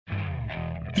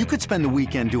You could spend the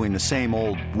weekend doing the same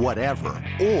old whatever,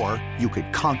 or you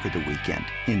could conquer the weekend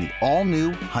in the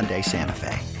all-new Hyundai Santa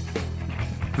Fe.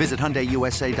 Visit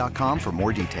HyundaiUSA.com for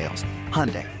more details.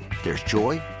 Hyundai, there's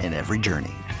joy in every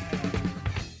journey.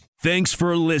 Thanks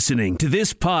for listening to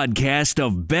this podcast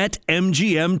of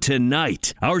BetMGM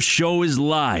Tonight. Our show is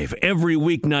live every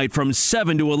weeknight from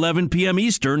 7 to 11 p.m.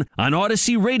 Eastern on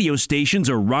Odyssey radio stations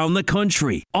around the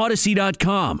country,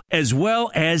 Odyssey.com, as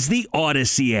well as the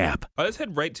Odyssey app. Let's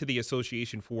head right to the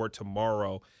association for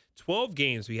tomorrow. 12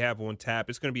 games we have on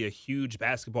tap. It's going to be a huge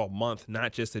basketball month,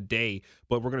 not just a day,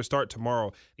 but we're going to start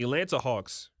tomorrow. The Atlanta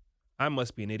Hawks, I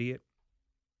must be an idiot.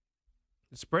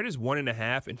 The spread is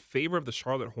 1.5 in favor of the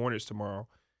Charlotte Hornets tomorrow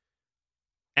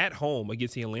at home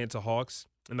against the Atlanta Hawks.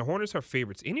 And the Hornets are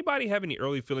favorites. Anybody have any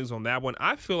early feelings on that one?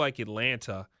 I feel like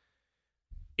Atlanta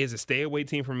is a stay-away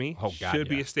team for me. Oh, God, Should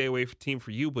be a stay-away team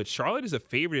for you. But Charlotte is a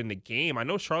favorite in the game. I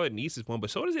know Charlotte needs this one, but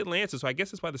so does Atlanta. So I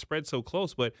guess that's why the spread's so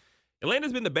close. But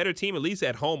Atlanta's been the better team, at least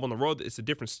at home. On the road, it's a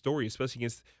different story, especially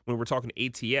against when we're talking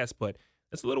ATS. But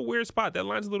it's a little weird spot. That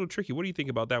line's a little tricky. What do you think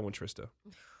about that one, Trista?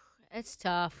 It's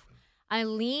tough. I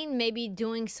lean maybe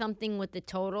doing something with the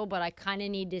total, but I kind of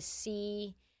need to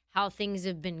see how things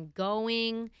have been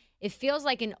going. It feels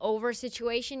like an over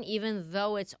situation, even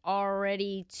though it's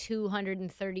already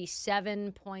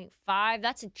 237.5.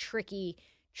 That's a tricky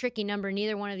number.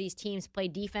 Neither one of these teams play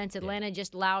defense. Atlanta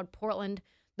just allowed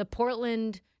the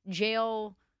Portland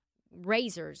jail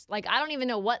razors. Like, I don't even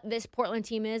know what this Portland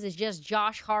team is. It's just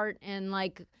Josh Hart and,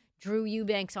 like, Drew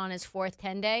Eubanks on his fourth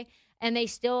 10-day. And they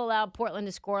still allowed Portland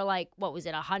to score, like, what was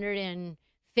it,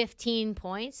 115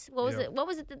 points? What was it? What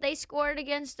was it that they scored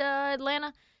against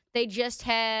Atlanta? They just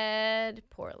had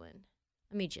Portland.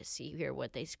 Let me just see here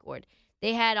what they scored.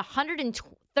 They had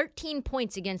 113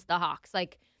 points against the Hawks.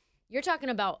 Like, you're talking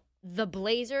about the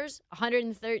Blazers,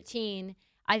 113.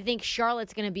 I think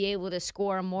Charlotte's going to be able to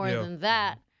score more than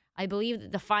that. I believe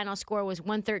that the final score was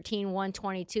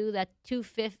 113-122. That's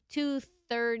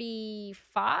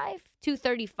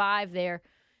 235 there.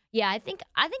 Yeah, I think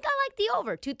I like the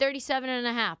over,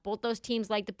 237.5. Both those teams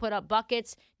like to put up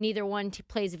buckets. Neither one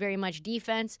plays very much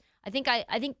defense. I think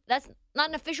that's not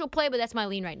an official play, but that's my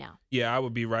lean right now. Yeah, I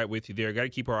would be right with you there. Got to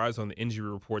keep our eyes on the injury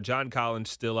report. John Collins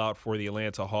still out for the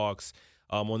Atlanta Hawks.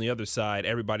 On the other side,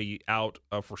 everybody out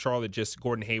for Charlotte, just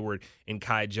Gordon Hayward and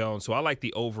Kai Jones. So I like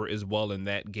the over as well in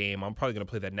that game. I'm probably going to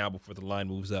play that now before the line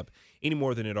moves up any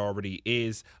more than it already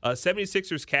is.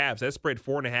 76ers Cavs, that spread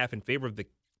 4.5 in favor of the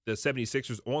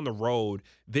 76ers on the road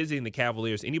visiting the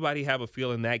Cavaliers. Anybody have a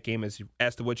feel in that game as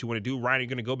to what you want to do? Ryan, are you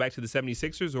going to go back to the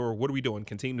 76ers, or what are we doing?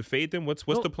 Continue to fade them? What's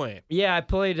the plan? Yeah, I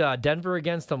played Denver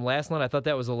against them last night. I thought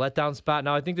that was a letdown spot.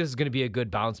 Now I think this is going to be a good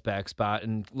bounce back spot.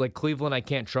 And like Cleveland, I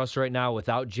can't trust right now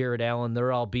without Jared Allen.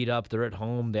 They're all beat up. They're at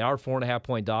home. They are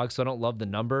 4.5-point dogs, so I don't love the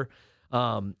number.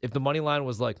 If the money line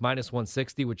was like minus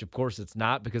 160, which of course it's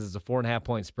not because it's a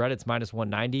 4.5-point spread, it's minus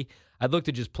 190. I'd look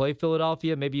to just play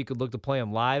Philadelphia. Maybe you could look to play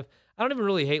them live. I don't even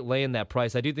really hate laying that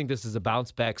price. I do think this is a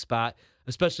bounce back spot,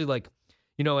 especially like,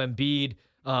 Embiid.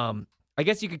 I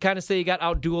guess you could kind of say he got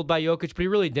out-dueled by Jokic, but he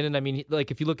really didn't. I mean,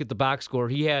 like if you look at the box score,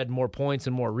 he had more points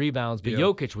and more rebounds, but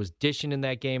Jokic was dishing in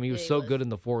that game. He was so good in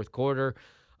the fourth quarter.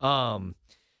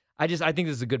 I think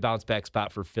this is a good bounce back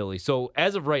spot for Philly. So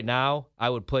as of right now, I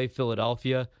would play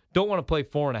Philadelphia. Don't want to play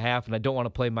 4.5, and I don't want to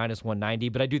play minus 190,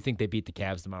 but I do think they beat the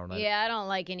Cavs tomorrow night. Yeah, I don't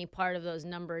like any part of those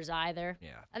numbers either.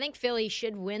 Yeah. I think Philly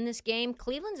should win this game.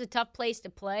 Cleveland's a tough place to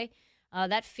play.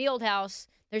 That field house,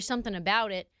 there's something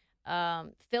about it.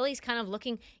 Philly's kind of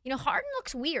looking, Harden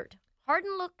looks weird.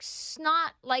 Harden looks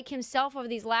not like himself over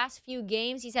these last few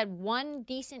games. He's had one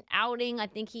decent outing. I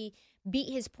think he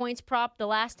beat his points prop the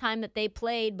last time that they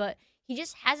played, but he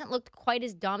just hasn't looked quite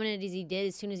as dominant as he did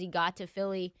as soon as he got to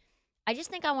Philly. I just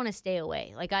think I want to stay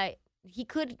away. He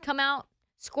could come out,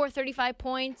 score 35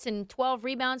 points and 12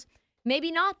 rebounds.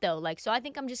 Maybe not, though. So I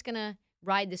think I'm just going to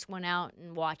ride this one out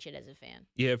and watch it as a fan.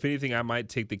 Yeah, if anything, I might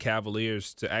take the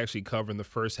Cavaliers to actually cover in the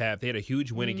first half. They had a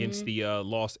huge win against the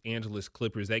Los Angeles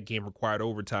Clippers. That game required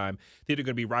overtime. They're going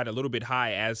to be right a little bit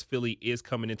high as Philly is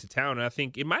coming into town. And I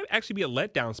think it might actually be a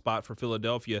letdown spot for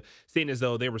Philadelphia, seeing as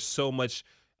though there was so much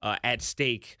at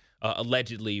stake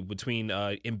allegedly between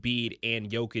Embiid and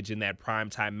Jokic in that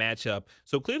primetime matchup.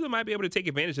 So Cleveland might be able to take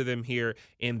advantage of them here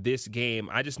in this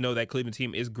game. I just know that Cleveland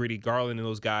team is gritty. Garland and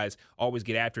those guys always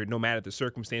get after it no matter the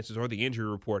circumstances or the injury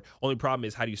report. Only problem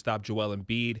is how do you stop Joel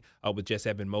Embiid with just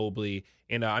Evan Mobley.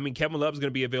 And, Kevin Love's going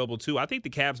to be available too. I think the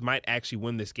Cavs might actually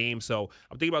win this game. So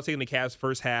I'm thinking about taking the Cavs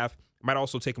first half. Might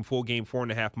also take them full game,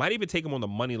 4.5. Might even take them on the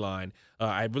money line.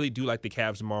 I really do like the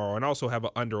Cavs tomorrow, and also have an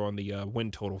under on the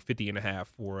win total, 50.5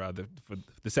 for the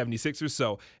 76ers.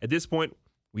 So at this point,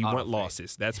 We Auto want fade.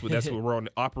 losses. That's what we're on.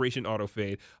 Operation Auto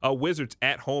Fade. Wizards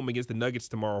at home against the Nuggets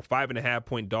tomorrow.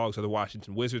 5.5-point dogs are the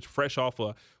Washington Wizards. Fresh off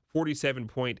a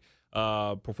 47-point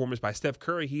performance by Steph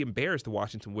Curry. He embarrassed the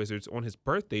Washington Wizards on his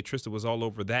birthday. Trista was all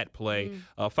over that play.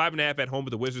 5.5 at home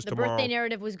with the Wizards The tomorrow. birthday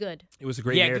narrative was good. It was a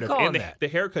great Yeah, good narrative. call on And that. the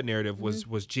haircut narrative was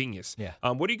genius. Yeah.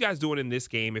 What are you guys doing in this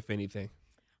game, if anything?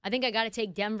 I think I got to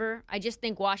take Denver. I just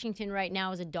think Washington right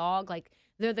now is a dog. Like,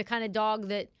 they're the kind of dog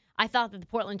that I thought that the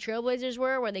Portland Trailblazers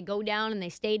were, where they go down and they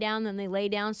stay down, then they lay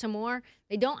down some more.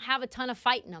 They don't have a ton of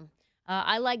fight in them.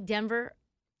 I like Denver.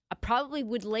 I probably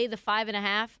would lay the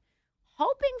 5.5,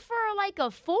 hoping for like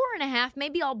a 4.5.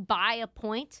 Maybe I'll buy a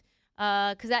point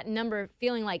because that number,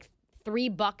 feeling like 3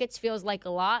 buckets, feels like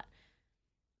a lot.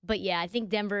 But yeah, I think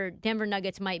Denver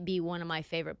Nuggets might be one of my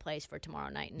favorite plays for tomorrow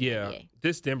night in the NBA.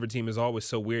 This Denver team is always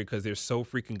so weird because they're so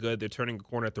freaking good. They're turning a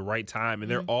corner at the right time,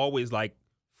 and they're always like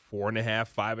 4.5,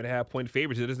 5.5-point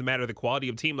favorites. It doesn't matter the quality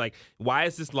of team. Like, why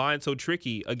is this line so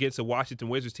tricky against a Washington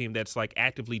Wizards team that's like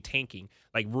actively tanking?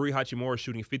 Like, Rui Hachimura is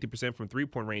shooting 50% from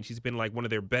 3-point range. He's been like one of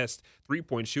their best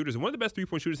 3-point shooters and one of the best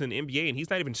 3-point shooters in the NBA, and he's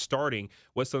not even starting.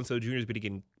 Wes Unseld Jr. has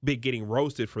been getting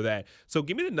roasted for that. So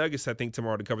give me the Nuggets, I think,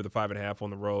 tomorrow to cover the 5.5 on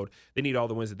the road. They need all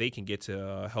the wins that they can get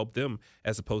to help them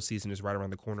as the postseason is right around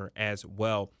the corner as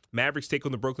well. Mavericks take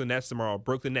on the Brooklyn Nets tomorrow.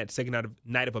 Brooklyn Nets, second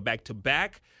night of a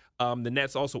back-to-back. The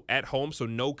Nets also at home, so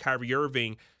no Kyrie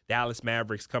Irving. Dallas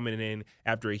Mavericks coming in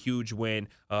after a huge win.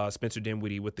 Spencer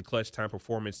Dinwiddie with the clutch time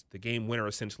performance, the game winner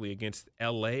essentially against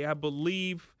L.A., I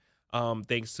believe,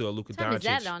 thanks to Luka Doncic. What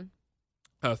time is that on?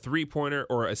 A three-pointer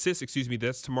or assist,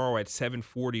 that's tomorrow at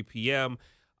 7:40 p.m.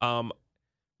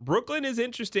 Brooklyn is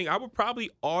interesting. I would probably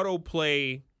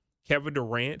auto-play Kevin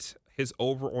Durant, his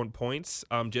over on points,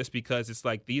 just because it's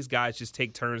like these guys just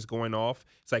take turns going off.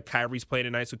 It's like Kyrie's playing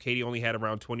tonight, so KD only had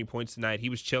around 20 points tonight. He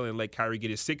was chilling, let Kyrie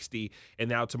get his 60, and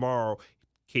now tomorrow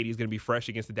KD's going to be fresh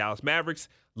against the Dallas Mavericks.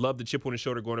 Love the chip on his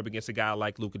shoulder going up against a guy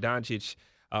like Luka Doncic.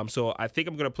 So I think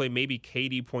I'm going to play maybe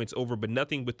KD points over, but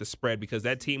nothing with the spread because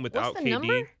that team without What's the KD,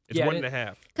 number? it's Yeah,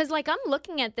 1.5. Because like I'm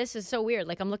looking at this is so weird.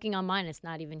 Like I'm looking on mine, it's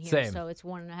not even here, Same. so it's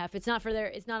 1.5. It's not for their.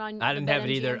 It's not on. I the didn't have it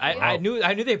BetMGM either. for you?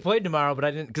 I knew they played tomorrow, but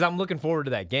I didn't because I'm looking forward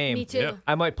to that game. Me too. Yeah.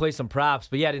 I might play some props,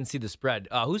 but yeah, I didn't see the spread.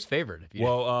 Who's favored? If you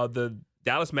Well, the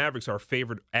Dallas Mavericks are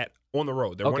favored on the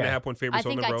road. They're Okay. 1.5-point I favorites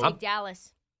on think the I road. take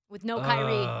Dallas with no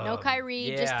Kyrie. No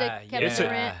Kyrie, just a Kevin It's a,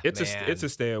 Durant. it's a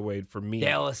stay away for me.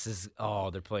 Dallas is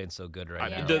they're playing so good right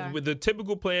Yeah, now. they are. The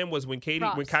typical plan was when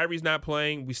Props. Kyrie's not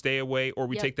playing, we stay away or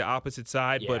we Yep. take the opposite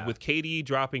side. But Yeah. with KD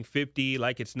dropping 50,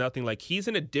 like it's nothing. Like he's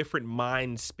in a different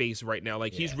mind space right now.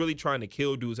 Like he's really trying to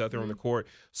kill dudes out there on the court.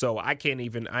 So I can't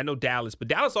even. I know Dallas, but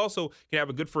Dallas also can have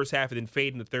a good first half and then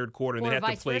fade in the third quarter and Or then have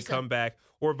to vice play versa. comeback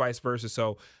or vice versa.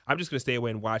 So I'm just gonna stay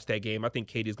away and watch that game. I think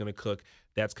KD is gonna cook.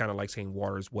 That's kind of like saying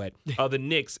water is wet. The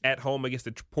Knicks at home against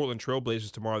the Portland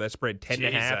Trailblazers tomorrow. That spread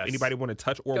 10.5. Jesus. Anybody want to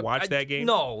touch or watch that game?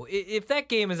 No, if that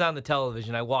game is on the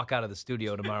television, I walk out of the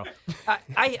studio tomorrow.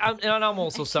 I'm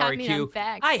also sorry, me on Q.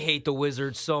 facts. I hate the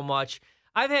Wizards so much.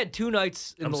 I've had 2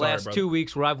 nights in I'm the sorry, last brother. 2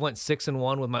 weeks where I've went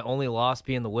 6-1 with my only loss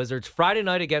being the Wizards. Friday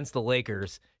night against the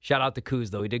Lakers. Shout out to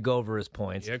Kuz, though. He did go over his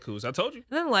points. Yeah, Kuz. I told you.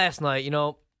 And then last night,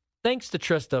 thanks to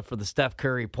Trista for the Steph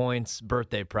Curry points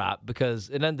birthday prop because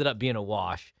it ended up being a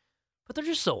wash. But they're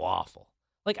just so awful.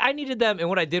 Like, I needed them, and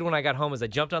what I did when I got home is I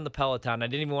jumped on the Peloton. I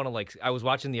didn't even want to, I was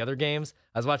watching the other games.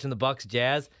 I was watching the Bucks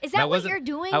Jazz. Is and I that what wasn't- you're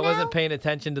doing I now? wasn't paying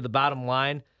attention to the bottom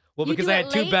line. Well, You because do I it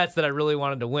had 2 late? bets that I really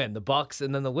wanted to win, the Bucks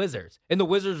and then the Wizards. And the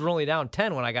Wizards were only down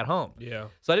 10 when I got home. Yeah.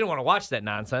 So I didn't want to watch that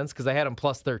nonsense because I had them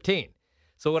plus 13.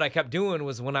 So what I kept doing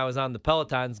was when I was on the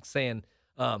Pelotons saying,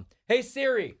 hey,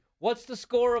 Siri, what's the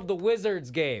score of the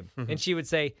Wizards game? And she would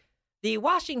say, the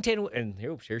Washington, and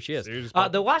here she is. Siri's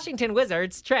popping. The Washington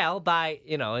Wizards trail by,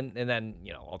 and then,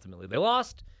 ultimately they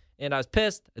lost. And I was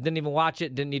pissed. I didn't even watch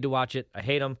it. Didn't need to watch it. I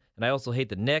hate them. And I also hate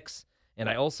the Knicks. And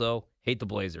I also hate the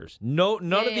Blazers.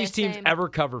 None of these teams same. ever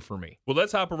cover for me. Well,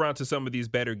 let's hop around to some of these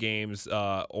better games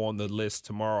on the list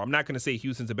tomorrow. I'm not going to say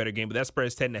Houston's a better game, but that spread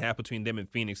is 10.5 between them and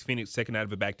Phoenix. Phoenix second out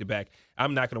of a back-to-back.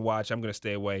 I'm not going to watch. I'm going to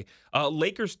stay away.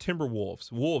 Lakers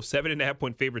Timberwolves. Wolves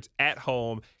 7.5-point favorites at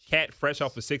home. Cat fresh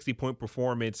off a 60-point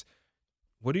performance.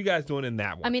 What are you guys doing in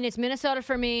that one? I mean, it's Minnesota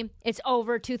for me. It's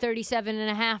over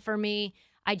 237.5 for me.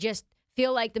 I just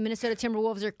feel like the Minnesota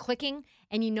Timberwolves are clicking,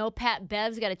 and Pat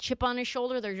Bev's got a chip on his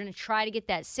shoulder. They're going to try to get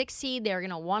that 6th seed. They're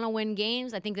going to want to win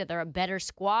games. I think that they're a better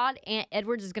squad. And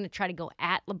Edwards is going to try to go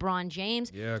at LeBron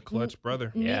James. yeah, clutch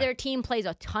brother. Neither team plays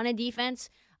a ton of defense.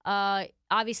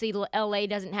 Obviously, LA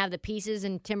doesn't have the pieces,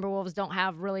 and Timberwolves don't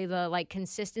have really the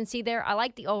consistency there. I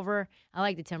like the over. I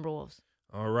like the Timberwolves.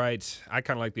 All right. I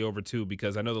kind of like the over, too,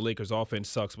 because I know the Lakers' offense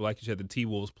sucks, but like you said, the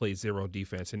T-Wolves play zero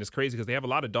defense. And it's crazy because they have a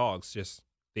lot of dogs, just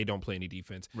they don't play any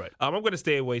defense. Right. I'm going to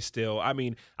stay away still. I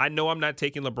mean, I know I'm not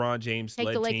taking LeBron James.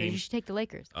 Take the Lakers. You should take the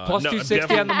Lakers. Plus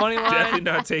 260 on the money line. Definitely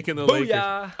not taking the Lakers.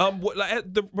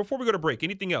 Booyah. Before we go to break,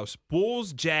 anything else?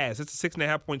 Bulls, Jazz. It's a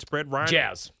 6.5-point spread. Ryan?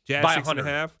 Jazz. By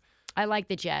 100. I like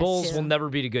the Jazz. Bulls too. will never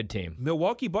beat a good team.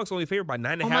 Milwaukee Bucks only favored by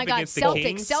 9.5 Oh my God, against the Celtics.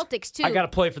 Kings. Celtics too. I got to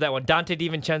play for that one. Dante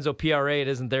DiVincenzo PRA. It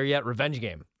isn't there yet. Revenge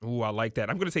game. Ooh, I like that.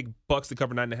 I'm going to take Bucks to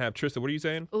cover 9.5. Tristan, what are you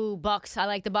saying? Ooh, Bucks. I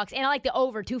like the Bucks, and I like the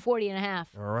over 240.5.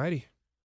 All righty.